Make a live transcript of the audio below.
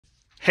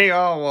Hey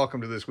all,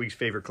 welcome to this week's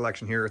favorite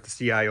collection here at the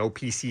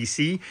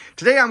CIOPCC.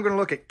 Today I'm going to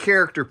look at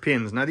character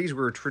pins. Now these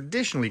were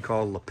traditionally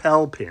called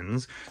lapel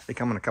pins. They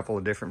come in a couple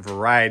of different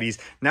varieties.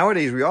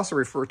 Nowadays we also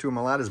refer to them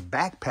a lot as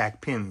backpack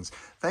pins,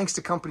 thanks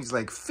to companies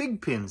like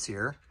Fig Pins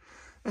here.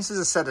 This is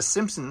a set of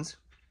Simpsons.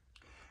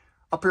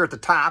 Up here at the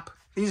top,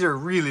 these are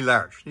really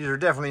large. These are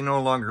definitely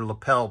no longer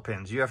lapel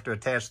pins. You have to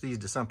attach these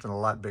to something a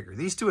lot bigger.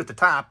 These two at the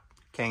top,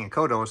 Kang and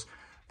Kodos,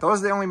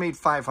 those, they only made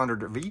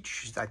 500 of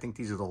each. I think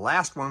these are the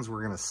last ones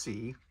we're going to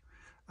see.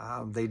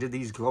 They did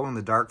these glow in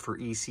the dark for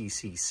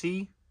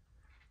ECCC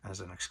as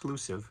an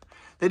exclusive.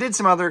 They did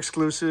some other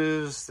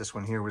exclusives. This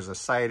one here was a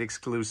site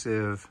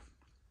exclusive.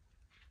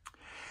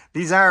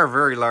 These are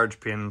very large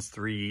pins,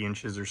 3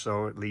 inches or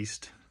so at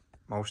least,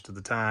 most of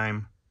the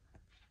time.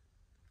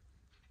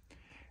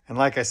 And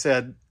like I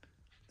said,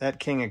 that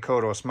King and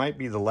Kodos might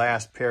be the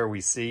last pair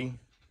we see,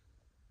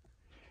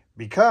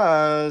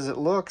 because it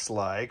looks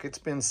like it's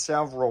been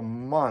several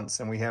months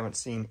and we haven't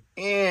seen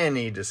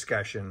any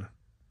discussion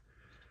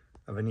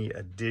of any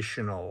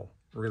additional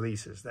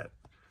releases. That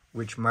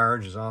Witch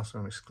Marge is also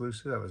an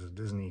exclusive. That was a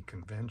Disney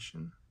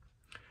convention.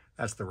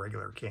 That's the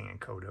regular King and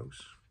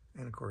Kodos.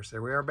 And of course,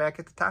 there we are back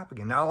at the top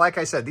again. Now, like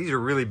I said, these are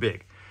really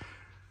big.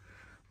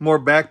 More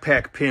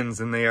backpack pins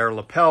than they are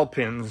lapel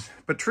pins.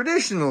 But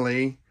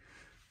traditionally,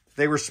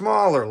 they were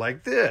smaller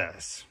like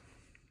this.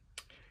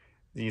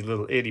 These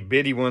little itty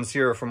bitty ones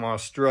here are from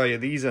Australia.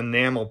 These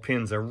enamel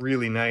pins are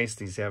really nice.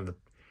 These have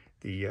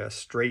the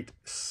straight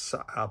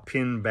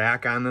pin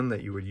back on them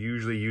that you would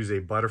usually use a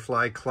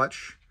butterfly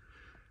clutch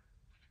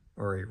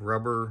or a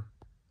rubber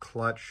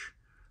clutch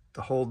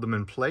to hold them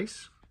in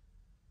place.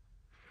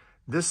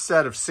 This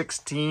set of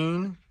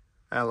 16,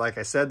 like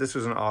I said, this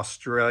was an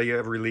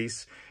Australia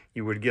release.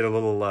 You would get a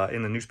little,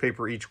 in the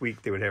newspaper each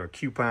week, they would have a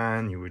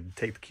coupon. You would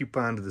take the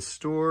coupon to the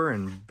store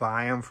and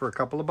buy them for a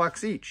couple of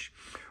bucks each.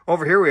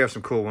 Over here we have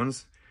some cool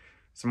ones.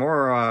 Some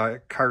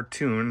more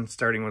cartoon,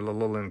 starting with a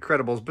little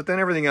Incredibles, but then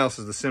everything else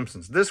is The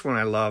Simpsons. This one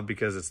I love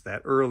because it's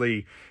that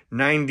early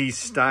 90s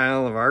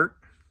style of art.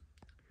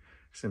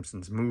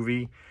 Simpsons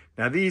movie.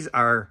 Now these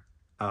are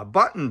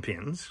button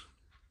pins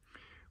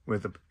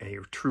with a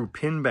true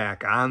pin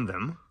back on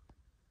them.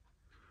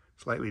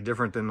 Slightly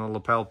different than the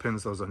lapel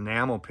pins, those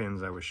enamel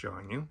pins I was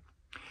showing you.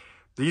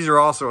 These are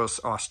also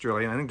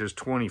Australian. I think there's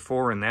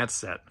 24 in that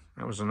set.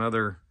 That was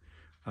another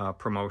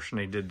promotion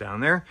they did down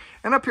there.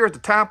 And up here at the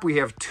top, we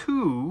have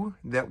 2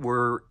 that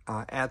were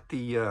at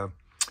the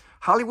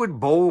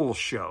Hollywood Bowl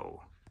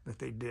show that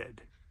they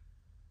did.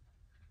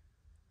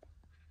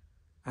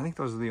 I think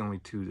those are the only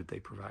 2 that they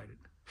provided.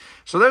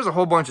 So there's a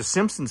whole bunch of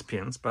Simpsons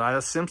pins, but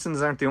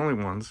Simpsons aren't the only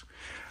ones.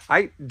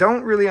 I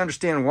don't really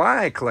understand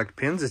why I collect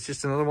pins. It's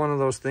just another one of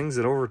those things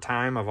that over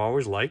time I've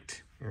always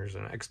liked. There's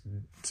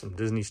some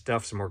Disney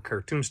stuff, some more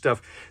cartoon stuff.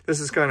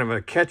 This is kind of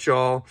a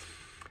catch-all.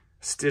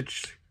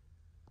 Stitch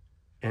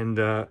and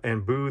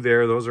Boo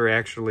there, those are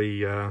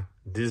actually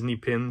Disney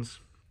pins.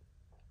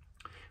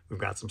 We've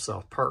got some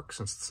South Park,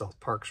 since the South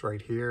Park's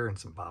right here, and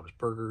some Bob's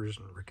Burgers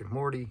and Rick and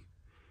Morty.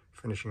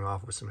 Finishing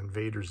off with some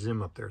Invader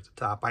Zim up there at the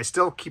top. I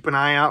still keep an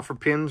eye out for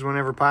pins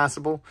whenever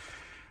possible.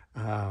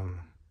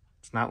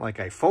 It's not like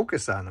I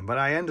focus on them, but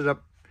I ended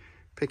up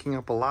picking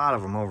up a lot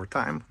of them over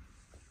time.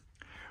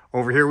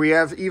 Over here we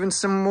have even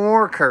some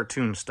more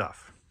cartoon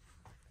stuff.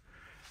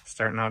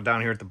 Starting out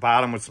down here at the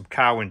bottom with some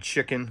cow and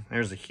chicken.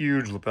 There's a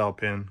huge lapel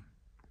pin.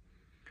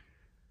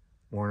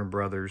 Warner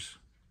Brothers.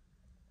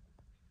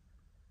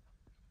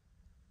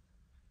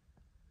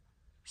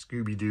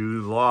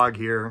 Scooby-Doo, the log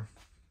here.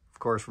 Of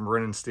course, from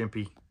Ren and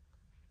Stimpy.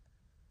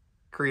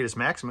 Creatus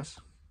Maximus.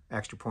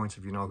 Extra points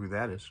if you know who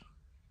that is.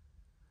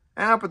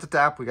 And up at the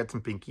top, we got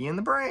some Pinky and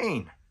the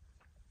Brain.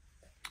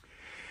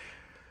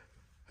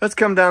 Let's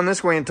come down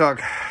this way and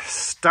talk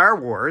Star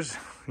Wars.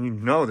 You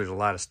know there's a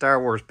lot of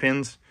Star Wars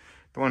pins.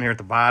 The one here at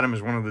the bottom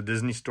is one of the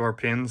Disney Store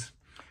pins.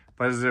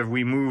 But as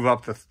we move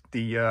up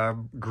the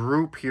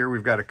group here,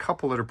 we've got a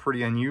couple that are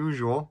pretty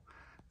unusual.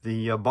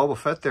 The Boba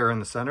Fett there in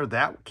the center,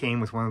 that came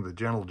with one of the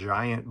Gentle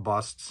Giant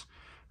busts.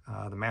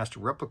 The Master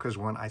Replicas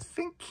one, I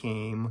think,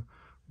 came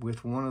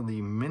with one of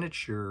the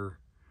miniature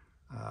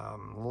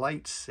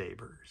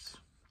lightsabers,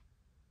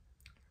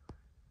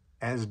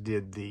 as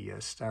did the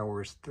Star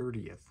Wars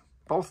 30th.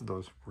 Both of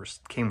those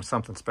came with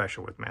something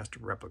special with Master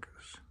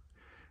Replicas,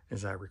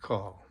 as I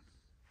recall.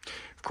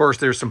 Of course,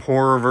 there's some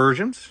horror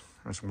versions.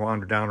 Let's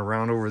wander down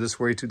around over this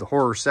way to the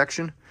horror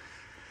section.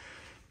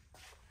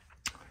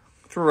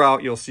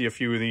 Throughout, you'll see a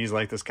few of these,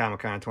 like this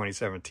Comic-Con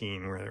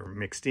 2017, where they were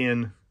mixed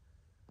in.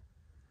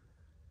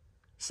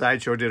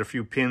 Sideshow did a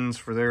few pins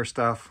for their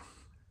stuff.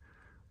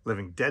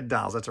 Living Dead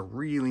dolls. That's a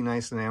really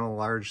nice enamel,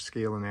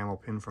 large-scale enamel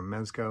pin from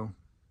Mezco.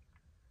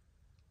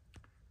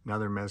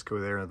 Another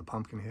Mezco there, the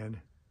pumpkin head.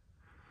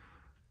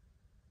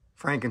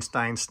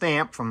 Frankenstein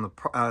stamp from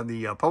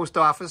the post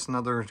office.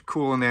 Another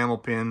cool enamel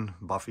pin.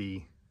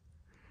 Buffy.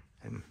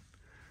 And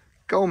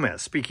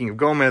Gomez. Speaking of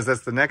Gomez,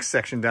 that's the next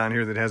section down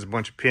here that has a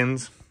bunch of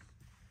pins.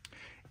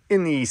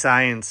 In the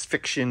science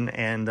fiction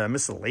and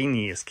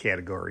miscellaneous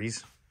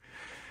categories.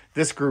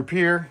 This group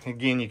here,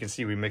 again, you can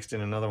see we mixed in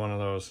another one of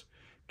those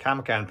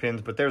Comic-Con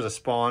pins, but there's a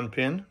Spawn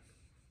pin,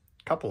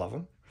 a couple of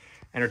them.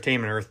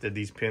 Entertainment Earth did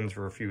these pins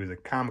for a few of the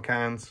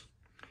Comic-Cons.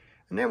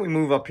 And then we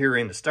move up here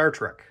into Star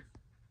Trek.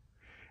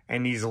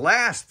 And these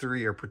last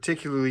three are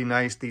particularly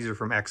nice. These are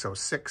from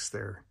X06.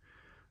 They're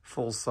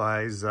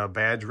full-size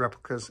badge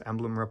replicas,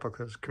 emblem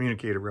replicas,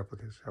 communicator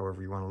replicas,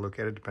 however you want to look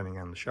at it, depending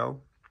on the show,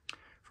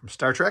 from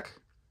Star Trek.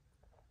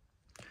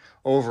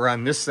 Over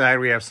on this side,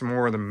 we have some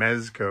more of the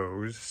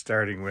Mezcos,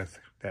 starting with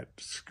that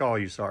skull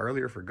you saw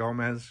earlier for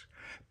Gomez.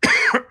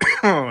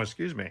 Oh,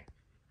 excuse me.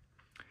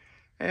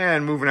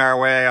 And moving our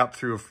way up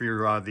through a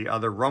few of the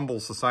other Rumble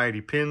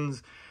Society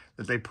pins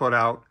that they put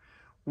out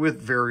with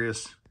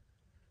various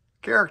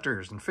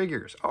characters and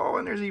figures. Oh,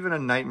 and there's even a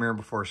Nightmare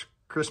Before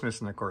Christmas,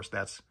 and of course,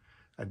 that's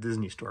a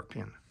Disney Store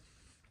pin.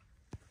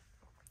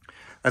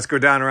 Let's go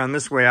down around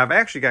this way. I've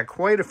actually got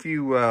quite a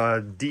few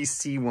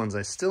DC ones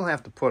I still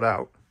have to put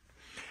out.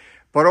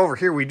 But over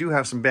here, we do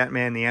have some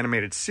Batman the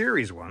Animated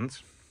Series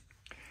ones.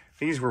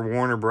 These were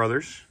Warner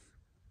Brothers.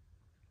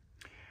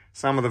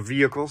 Some of the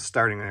vehicles,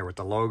 starting there with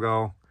the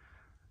logo.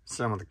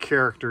 Some of the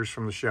characters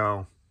from the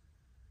show.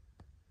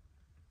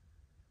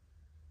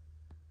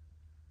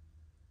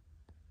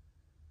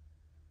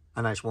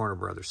 A nice Warner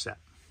Brothers set.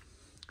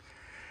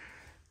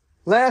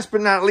 Last but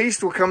not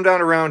least, we'll come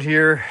down around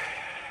here,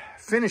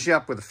 finish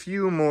up with a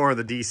few more of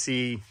the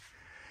DC,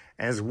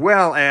 as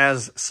well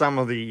as some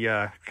of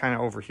the kind of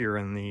over here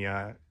in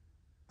the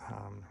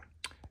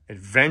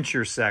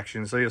adventure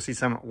section. So you'll see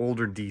some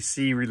older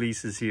DC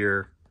releases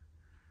here.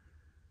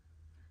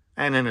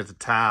 And then at the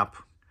top,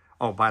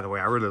 oh, by the way,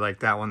 I really like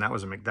that one. That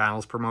was a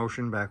McDonald's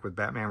promotion back with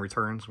Batman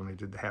Returns when they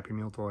did the Happy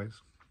Meal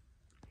toys.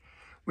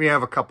 We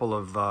have a couple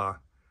of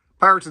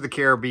Pirates of the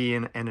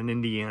Caribbean and an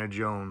Indiana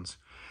Jones.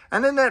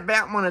 And then that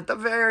Batman at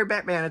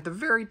the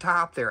very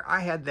top there.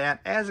 I had that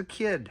as a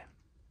kid.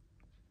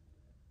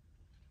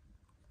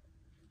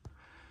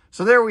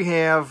 So there we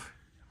have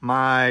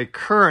my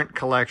current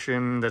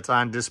collection that's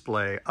on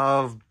display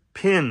of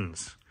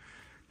pins,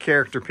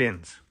 character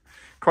pins.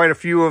 Quite a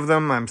few of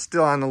them. I'm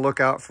still on the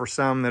lookout for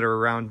some that are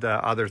around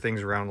other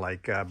things around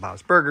like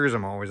Bob's Burgers.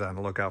 I'm always on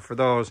the lookout for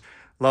those.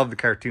 Love the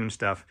cartoon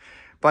stuff.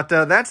 But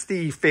that's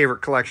the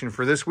favorite collection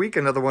for this week.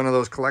 Another one of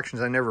those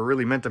collections I never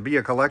really meant to be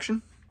a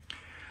collection.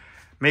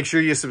 Make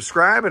sure you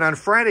subscribe. And on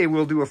Friday,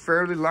 we'll do a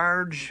fairly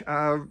large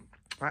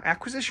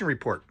acquisition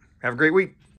report. Have a great week.